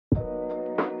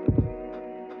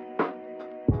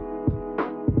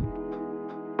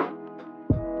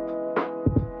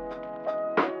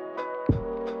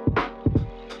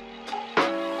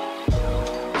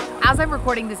I'm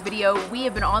recording this video, we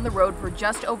have been on the road for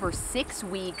just over 6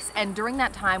 weeks, and during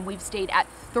that time we've stayed at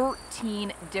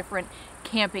 13 different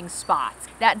camping spots.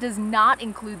 That does not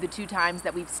include the 2 times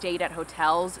that we've stayed at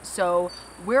hotels, so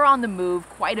we're on the move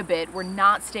quite a bit. We're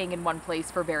not staying in one place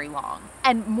for very long.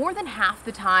 And more than half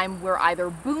the time we're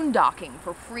either boondocking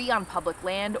for free on public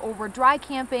land or we're dry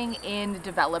camping in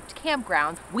developed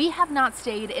campgrounds. We have not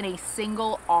stayed in a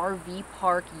single RV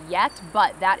park yet,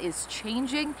 but that is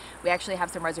changing. We actually have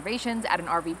some reservations at an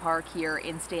RV park here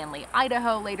in Stanley,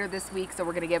 Idaho later this week, so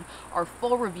we're gonna give our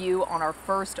full review on our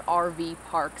first RV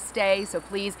park stay. So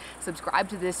please subscribe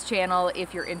to this channel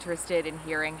if you're interested in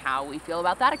hearing how we feel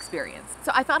about that experience.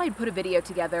 So I thought I'd put a video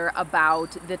together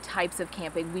about the types of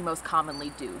camping we most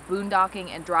commonly do, boondocking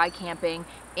and dry camping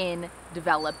in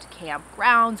developed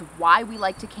campgrounds, why we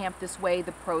like to camp this way,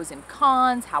 the pros and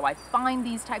cons, how I find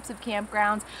these types of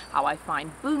campgrounds, how I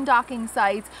find boondocking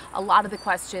sites, a lot of the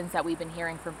questions that we've been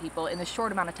hearing from people in the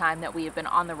short amount of time that we have been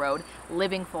on the road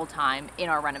living full-time in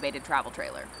our renovated travel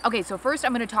trailer. Okay, so first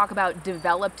I'm going to talk about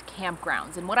developed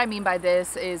campgrounds, and what I mean by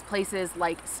this is places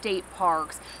like state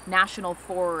parks, national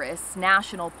forests,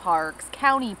 national parks,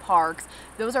 county parks.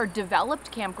 Those are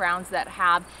developed campgrounds that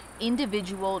have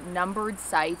individual numbered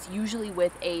sites, usually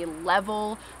with a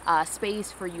level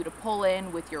space for you to pull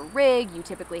in with your rig. You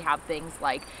typically have things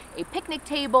like a picnic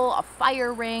table, a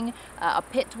fire ring, a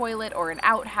pit toilet or an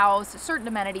outhouse, certain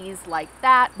amenities like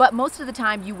that. But most of the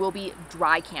time you will be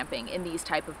dry camping in these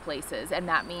type of places, and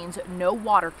that means no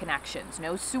water connections,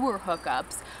 no sewer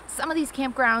hookups. Some of these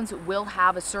campgrounds will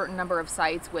have a certain number of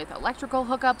sites with electrical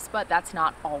hookups, but that's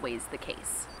not always the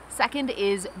case. Second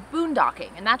is boondocking,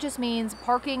 and that just means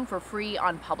parking for free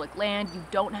on public land. You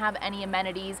don't have any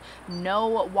amenities, no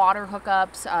water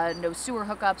hookups, no sewer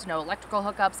hookups, no electrical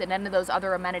hookups, and none of those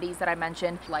other amenities that I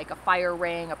mentioned, like a fire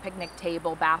ring, a picnic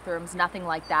table, bathrooms, nothing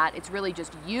like that. It's really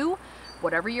just you,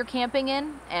 whatever you're camping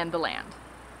in, and the land.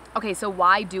 Okay, so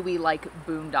why do we like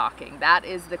boondocking? That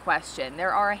is the question.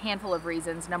 There are a handful of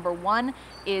reasons. Number one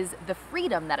is the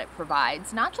freedom that it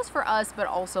provides, not just for us, but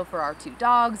also for our 2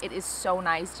 dogs. It is so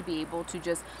nice to be able to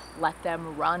just let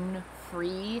them run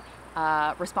free,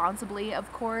 responsibly,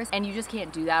 of course, and you just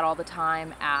can't do that all the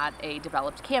time at a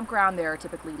developed campground. There are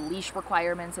typically leash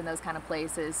requirements in those kind of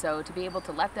places, so to be able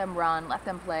to let them run, let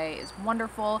them play is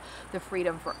wonderful. The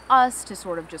freedom for us to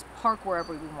sort of just park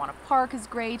wherever we want to park is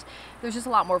great. There's just a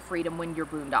lot more freedom when you're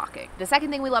boondocking. The second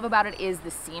thing we love about it is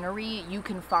the scenery. You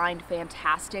can find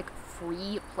fantastic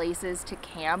free places to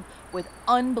camp with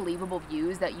unbelievable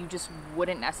views that you just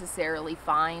wouldn't necessarily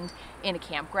find in a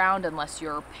campground unless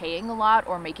you're paying a lot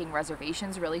or making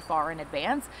reservations really far in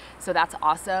advance. So that's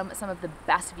awesome. Some of the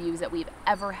best views that we've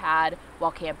ever had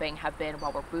while camping have been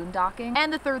while we're boondocking.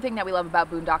 And the third thing that we love about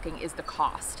boondocking is the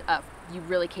cost. You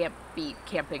really can't beat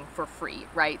camping for free,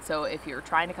 right? So if you're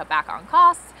trying to cut back on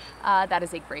costs, that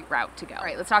is a great route to go. All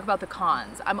right, let's talk about the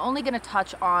cons. I'm only going to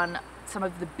touch on some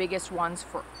of the biggest ones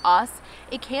for us.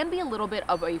 It can be a little bit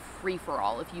of a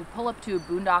free-for-all. If you pull up to a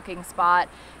boondocking spot,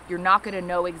 you're not going to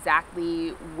know exactly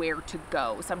where to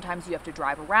go. Sometimes you have to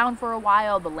drive around for a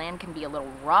while. The land can be a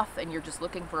little rough, and you're just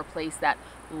looking for a place that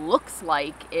looks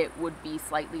like it would be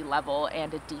slightly level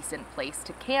and a decent place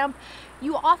to camp.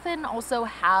 You often also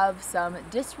have some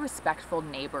disrespectful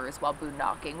neighbors while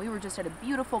boondocking. We were just at a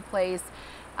beautiful place.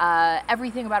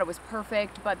 Everything about it was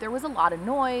perfect, but there was a lot of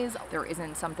noise. There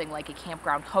isn't something like a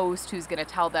campground host who's going to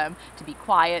tell them to be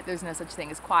quiet. There's no such thing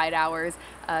as quiet hours,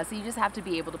 so you just have to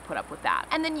be able to put up with that.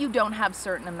 And then you don't have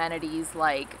certain amenities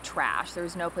like trash.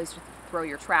 There's no place to throw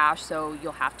your trash, so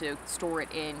you'll have to store it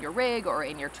in your rig or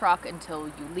in your truck until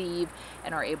you leave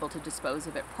and are able to dispose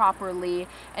of it properly.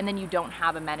 And then you don't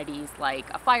have amenities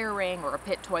like a fire ring or a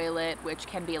pit toilet, which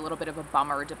can be a little bit of a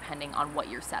bummer depending on what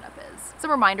your setup is.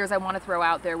 Some reminders I want to throw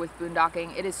out there with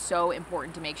boondocking: it is so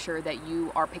important to make sure that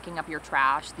you are picking up your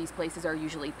trash. These places are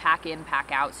usually pack in,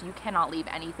 pack out, so you cannot leave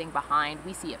anything behind.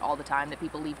 We see it all the time that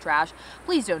people leave trash.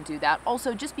 Please don't do that.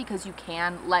 Also, just because you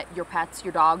can let your pets,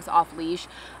 your dogs, off leash,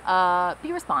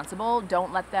 be responsible.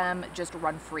 Don't let them just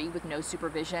run free with no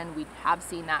supervision. We have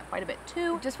seen that quite a bit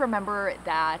too. Just remember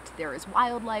that there is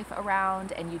wildlife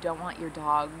around and you don't want your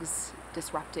dogs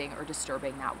disrupting or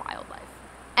disturbing that wildlife.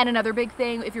 And another big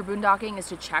thing if you're boondocking is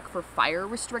to check for fire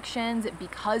restrictions.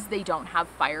 Because they don't have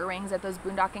fire rings at those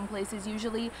boondocking places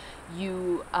usually,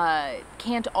 you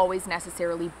can't always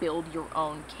necessarily build your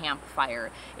own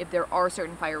campfire. If there are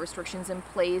certain fire restrictions in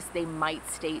place, they might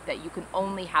state that you can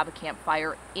only have a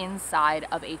campfire inside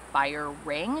of a fire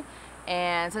ring.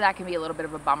 And so that can be a little bit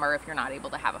of a bummer if you're not able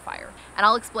to have a fire. And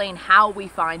I'll explain how we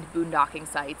find boondocking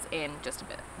sites in just a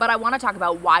bit. But I want to talk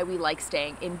about why we like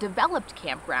staying in developed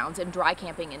campgrounds and dry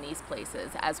camping in these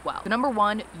places as well. So number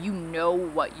one, you know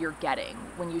what you're getting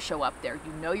when you show up there.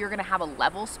 You know you're going to have a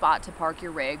level spot to park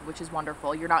your rig, which is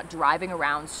wonderful. You're not driving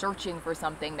around searching for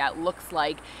something that looks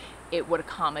like it would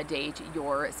accommodate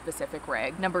your specific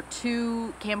rig. Number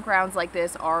two, campgrounds like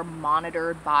this are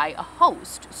monitored by a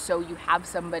host, so you have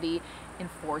somebody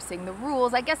enforcing the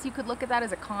rules. I guess you could look at that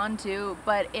as a con too,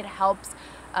 but it helps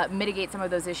mitigate some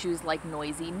of those issues like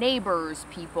noisy neighbors,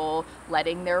 people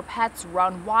letting their pets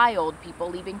run wild, people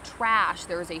leaving trash.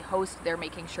 There's a host there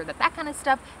making sure that that kind of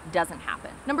stuff doesn't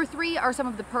happen. Number three are some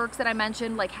of the perks that I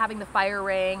mentioned, like having the fire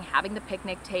ring, having the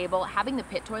picnic table, having the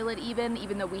pit toilet even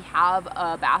though we have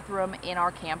a bathroom in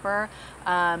our camper.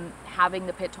 Having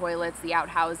the pit toilets, the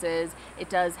outhouses, it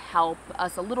does help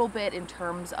us a little bit in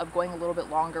terms of going a little bit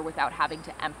longer without having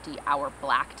to empty our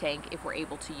black tank if we're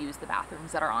able to use the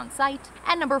bathrooms that are on site.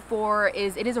 And number four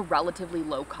is it is a relatively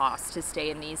low cost to stay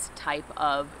in these type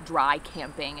of dry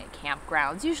camping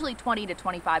campgrounds, usually $20 to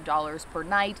 $25 per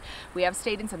night. We have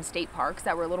stayed in some state parks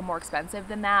that were a little more expensive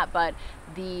than that, but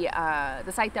the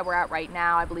site that we're at right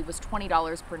now, I believe, was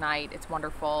 $20 per night. It's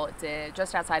wonderful. It's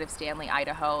just outside of Stanley,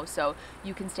 Idaho, so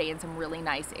you can stay in some really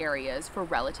nice areas for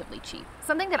relatively cheap.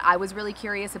 Something that I was really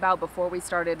curious about before we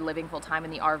started living full-time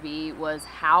in the RV was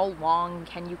how long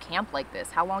can you camp like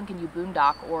this? How long can you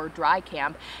boondock or dry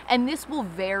camp? And this will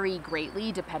vary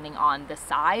greatly depending on the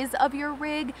size of your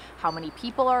rig, how many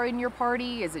people are in your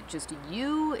party, is it just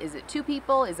you, is it two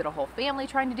people, is it a whole family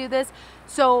trying to do this?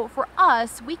 So for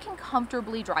us, we can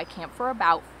comfortably dry camp for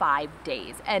about 5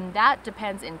 days, and that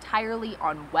depends entirely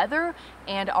on weather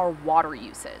and our water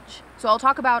usage. So I'll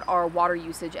talk about our water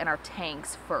usage and our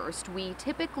tanks first. We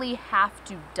typically have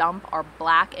to dump our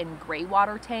black and gray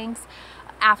water tanks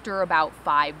after about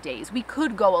 5 days. We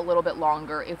could go a little bit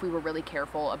longer if we were really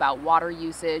careful about water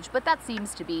usage, but that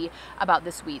seems to be about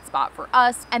the sweet spot for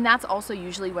us. And that's also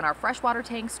usually when our freshwater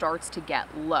tank starts to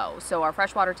get low. So our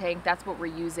freshwater tank, that's what we're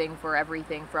using for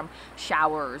everything from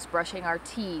showers, brushing our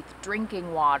teeth,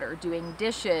 drinking water, doing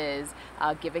dishes,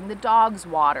 giving the dogs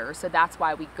water. So that's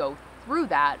why we go through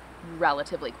that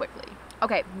relatively quickly.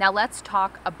 Okay, now let's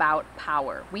talk about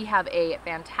power. We have a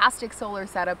fantastic solar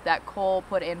setup that Cole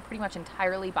put in pretty much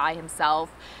entirely by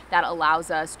himself that allows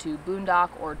us to boondock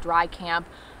or dry camp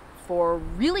for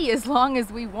really as long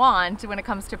as we want when it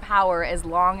comes to power, as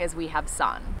long as we have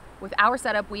sun. With our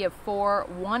setup, we have 4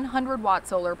 100-watt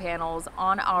solar panels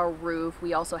on our roof.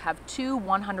 We also have 2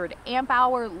 100 amp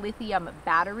hour lithium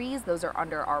batteries. Those are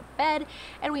under our bed.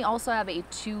 And we also have a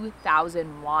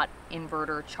 2,000-watt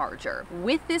inverter charger.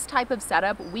 With this type of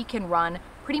setup, we can run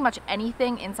pretty much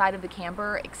anything inside of the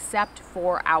camper except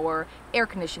for our air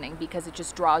conditioning because it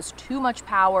just draws too much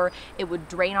power. It would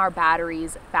drain our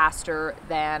batteries faster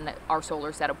than our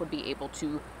solar setup would be able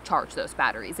to charge those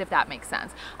batteries, if that makes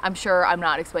sense. I'm sure I'm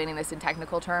not explaining this in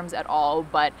technical terms at all,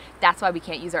 but that's why we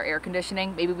can't use our air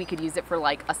conditioning. Maybe we could use it for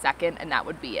like a second and that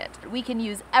would be it. We can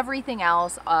use everything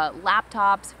else,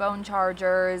 laptops, phone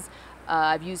chargers.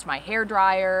 I've used my hair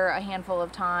dryer a handful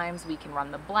of times. We can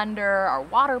run the blender, our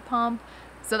water pump.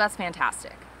 So that's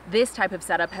fantastic. This type of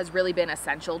setup has really been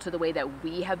essential to the way that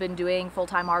we have been doing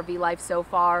full-time RV life so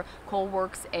far. Cole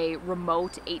works a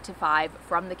remote 8 to 5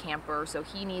 from the camper, so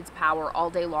he needs power all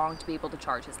day long to be able to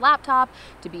charge his laptop,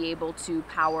 to be able to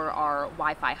power our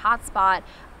Wi-Fi hotspot.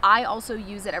 I also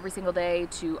use it every single day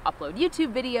to upload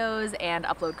YouTube videos and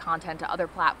upload content to other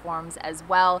platforms as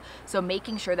well. So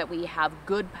making sure that we have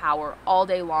good power all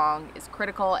day long is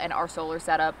critical, and our solar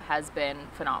setup has been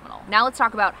phenomenal. Now let's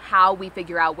talk about how we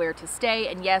figure out where to stay.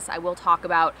 And yes, I will talk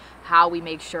about how we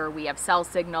make sure we have cell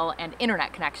signal and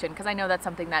internet connection, because I know that's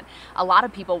something that a lot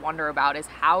of people wonder about, is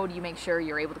how do you make sure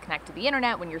you're able to connect to the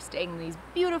internet when you're staying in these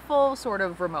beautiful sort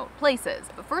of remote places.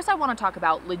 But first I want to talk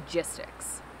about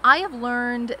logistics. I have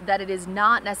learned that it is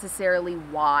not necessarily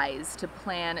wise to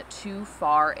plan too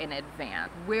far in advance.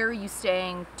 Where are you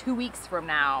staying 2 weeks from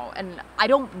now? And I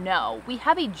don't know. We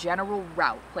have a general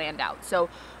route planned out, so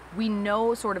we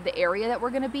know sort of the area that we're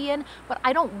going to be in, but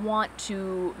I don't want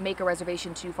to make a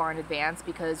reservation too far in advance,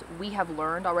 because we have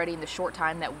learned already in the short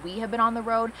time that we have been on the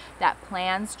road that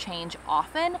plans change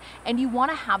often, and you want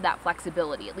to have that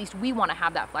flexibility. At least we want to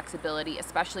have that flexibility,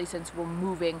 especially since we're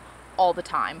moving all the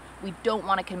time. We don't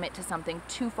want to commit to something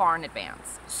too far in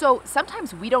advance. So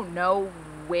sometimes we don't know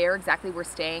where exactly we're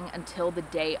staying until the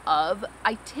day of.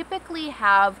 I typically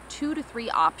have 2 to 3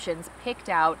 options picked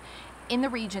out in the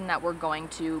region that we're going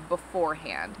to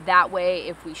beforehand. That way,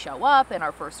 if we show up and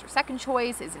our first or second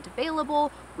choice isn't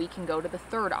available, we can go to the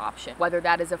third option, whether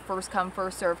that is a first come,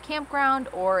 first serve campground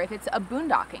or if it's a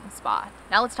boondocking spot.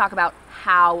 Now let's talk about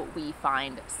how we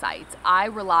find sites. I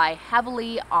rely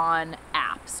heavily on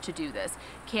apps to do this.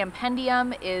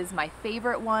 Campendium is my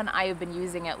favorite one. I have been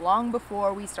using it long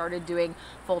before we started doing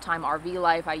full-time RV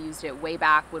life. I used it way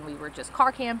back when we were just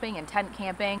car camping and tent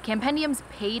camping. Campendium's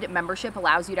paid membership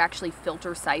allows you to actually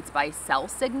filter sites by cell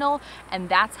signal, and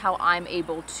that's how I'm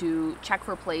able to check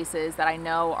for places that I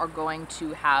know are going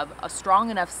to have a strong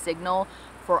enough signal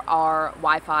for our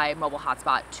Wi-Fi mobile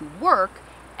hotspot to work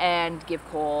and give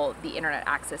Cole the internet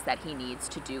access that he needs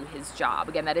to do his job.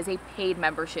 Again, that is a paid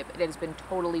membership. It has been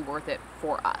totally worth it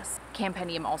for us.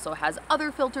 Campendium also has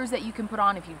other filters that you can put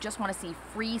on if you just want to see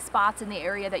free spots in the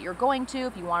area that you're going to.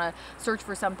 If you want to search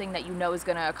for something that you know is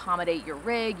going to accommodate your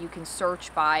rig, you can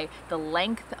search by the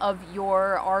length of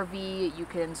your RV. You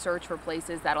can search for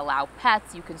places that allow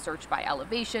pets. You can search by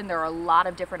elevation. There are a lot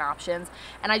of different options,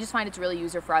 and I just find it's really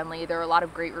user-friendly. There are a lot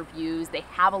of great reviews. They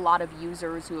have a lot of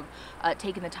users who have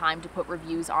taken the time to put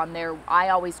reviews on there. I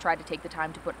always try to take the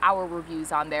time to put our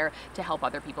reviews on there to help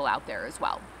other people out there as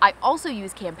well. I also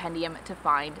use Campendium to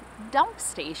find dump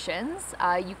stations.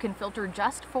 You can filter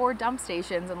just for dump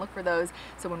stations and look for those,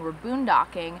 so when we're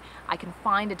boondocking, I can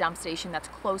find a dump station that's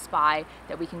close by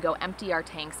that we can go empty our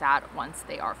tanks at once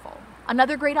they are full.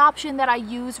 Another great option that I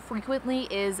use frequently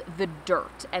is the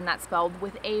DIRT, and that's spelled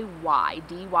with a Y,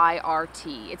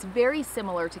 D-Y-R-T. It's very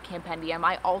similar to Campendium.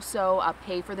 I also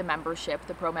pay for the membership,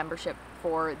 the pro membership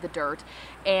for the DIRT,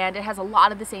 and it has a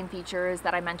lot of the same features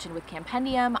that I mentioned with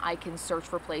Campendium. I can search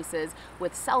for places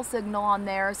with cell signal on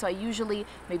there, so I usually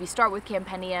maybe start with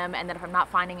Campendium, and then if I'm not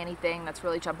finding anything that's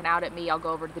really jumping out at me, I'll go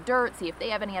over to the DIRT, see if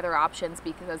they have any other options,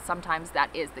 because sometimes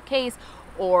that is the case,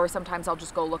 or sometimes I'll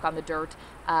just go look on the DIRT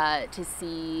to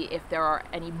see if there are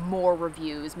any more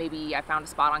reviews. Maybe I found a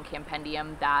spot on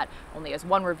Campendium that only has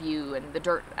one review, and the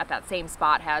DIRT at that same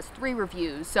spot has 3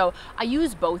 reviews. So I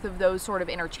use both of those sort of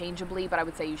interchangeably, but I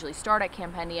would say usually start at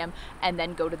Campendium and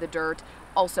then go to the DIRT.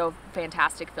 Also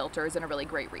fantastic filters and a really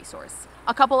great resource.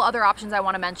 A couple other options I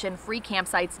want to mention: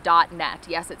 freecampsites.net.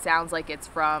 Yes, it sounds like it's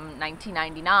from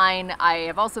 1999. I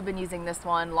have also been using this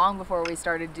one long before we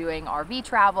started doing RV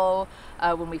travel,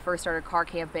 when we first started car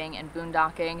camping and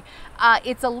boondocking.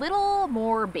 It's a little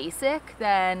more basic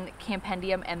than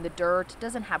Campendium and the DIRT. It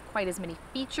doesn't have quite as many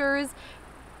features,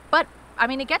 but I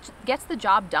mean, it gets the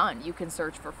job done. You can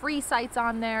search for free sites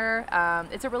on there.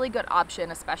 It's a really good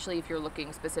option, especially if you're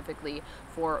looking specifically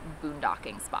for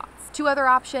boondocking spots. 2 other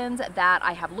options that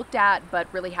I have looked at but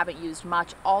really haven't used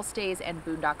much: All Stays and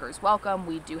Boondockers Welcome.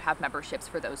 We do have memberships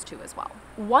for those 2 as well.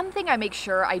 One thing I make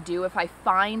sure I do if I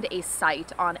find a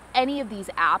site on any of these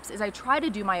apps is I try to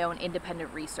do my own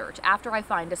independent research. After I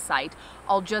find a site,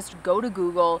 I'll just go to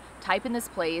Google, type in this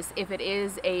place. If it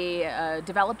is a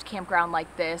developed campground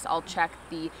like this, I'll check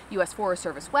the U.S. Forest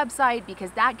Service website,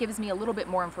 because that gives me a little bit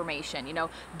more information. You know,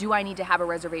 do I need to have a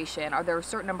reservation? Are there a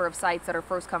certain number of sites that are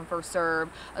first come, first serve,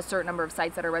 a certain number of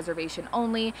sites that are reservation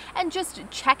only? And just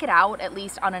check it out at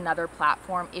least on another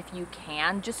platform if you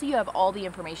can, just so you have all the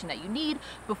information that you need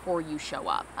before you show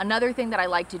up. Another thing that I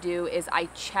like to do is I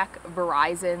check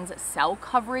Verizon's cell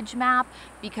coverage map,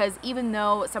 because even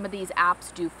though some of these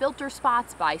apps do filter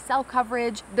spots by cell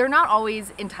coverage, they're not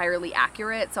always entirely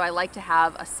accurate. So I like to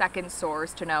have a second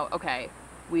source to know, okay,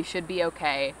 we should be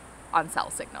okay on cell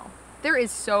signal. There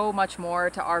is so much more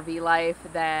to RV life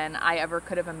than I ever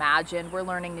could have imagined. We're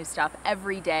learning new stuff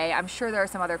every day. I'm sure there are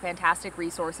some other fantastic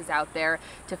resources out there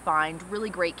to find really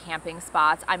great camping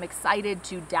spots. I'm excited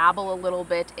to dabble a little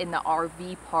bit in the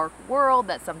RV park world.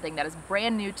 That's something that is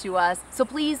brand new to us. So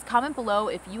please comment below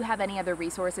if you have any other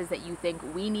resources that you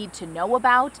think we need to know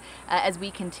about as we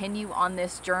continue on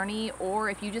this journey, or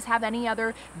if you just have any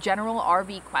other general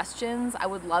RV questions. I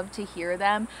would love to hear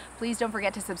them. Please don't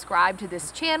forget to subscribe to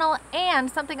this channel.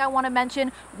 And something I want to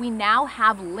mention, we now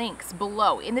have links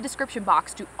below in the description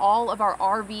box to all of our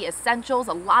RV essentials.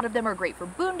 A lot of them are great for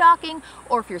boondocking,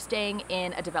 or if you're staying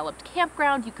in a developed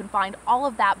campground, you can find all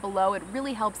of that below. It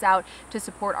really helps out to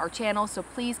support our channel, so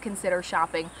please consider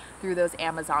shopping through those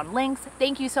Amazon links.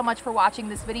 Thank you so much for watching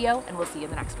this video, and we'll see you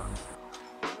in the next one.